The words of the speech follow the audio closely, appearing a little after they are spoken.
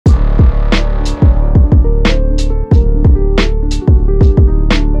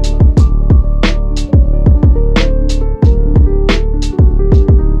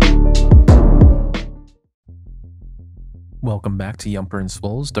Welcome back to Yumper and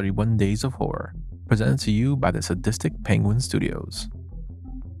Swole's 31 Days of Horror, presented to you by the Sadistic Penguin Studios.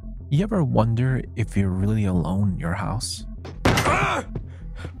 You ever wonder if you're really alone in your house? Ah!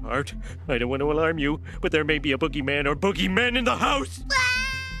 Art, I don't want to alarm you, but there may be a boogeyman or boogeymen in the house!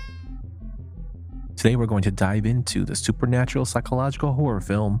 Today we're going to dive into the supernatural psychological horror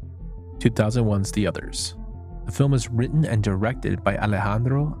film 2001's The Others. The film is written and directed by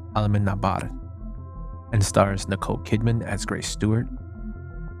Alejandro Amenábar and stars Nicole Kidman as Grace Stewart,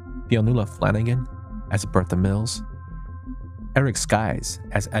 Fionnula Flanagan as Bertha Mills, Eric Sykes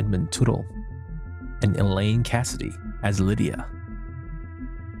as Edmund Tootle, and Elaine Cassidy as Lydia.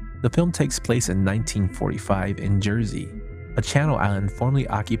 The film takes place in 1945 in Jersey, a Channel Island formerly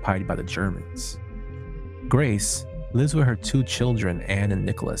occupied by the Germans. Grace lives with her two children, Anne and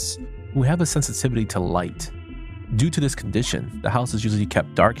Nicholas, who have a sensitivity to light. Due to this condition, the house is usually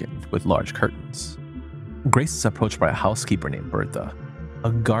kept darkened with large curtains. Grace is approached by a housekeeper named Bertha,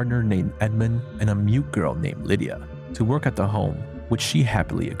 a gardener named Edmund, and a mute girl named Lydia to work at the home, which she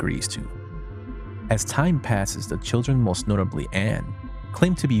happily agrees to. As time passes, the children, most notably Anne,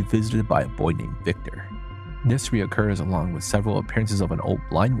 claim to be visited by a boy named Victor. This reoccurs along with several appearances of an old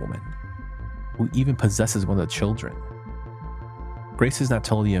blind woman, who even possesses one of the children. Grace is not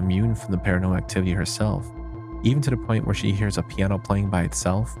totally immune from the paranormal activity herself, even to the point where she hears a piano playing by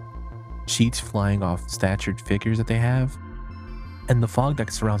itself, sheets flying off statued figures that they have, and the fog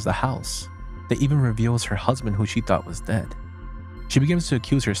that surrounds the house that even reveals her husband, who she thought was dead. She begins to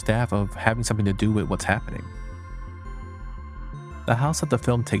accuse her staff of having something to do with what's happening. The house that the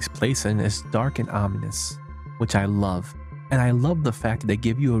film takes place in is dark and ominous, which I love, and I love the fact that they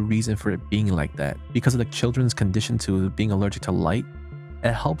give you a reason for it being like that. Because of the children's condition to being allergic to light,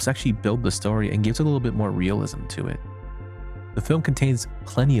 it helps actually build the story and gives a little bit more realism to it. The film contains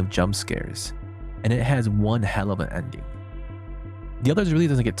plenty of jump scares, and it has one hell of an ending. The Others really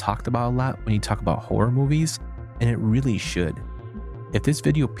doesn't get talked about a lot when you talk about horror movies, and it really should. If this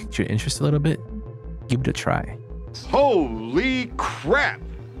video piqued your interest a little bit, give it a try. Holy crap!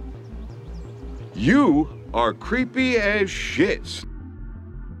 You are creepy as shit.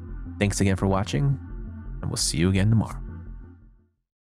 Thanks again for watching, and we'll see you again tomorrow.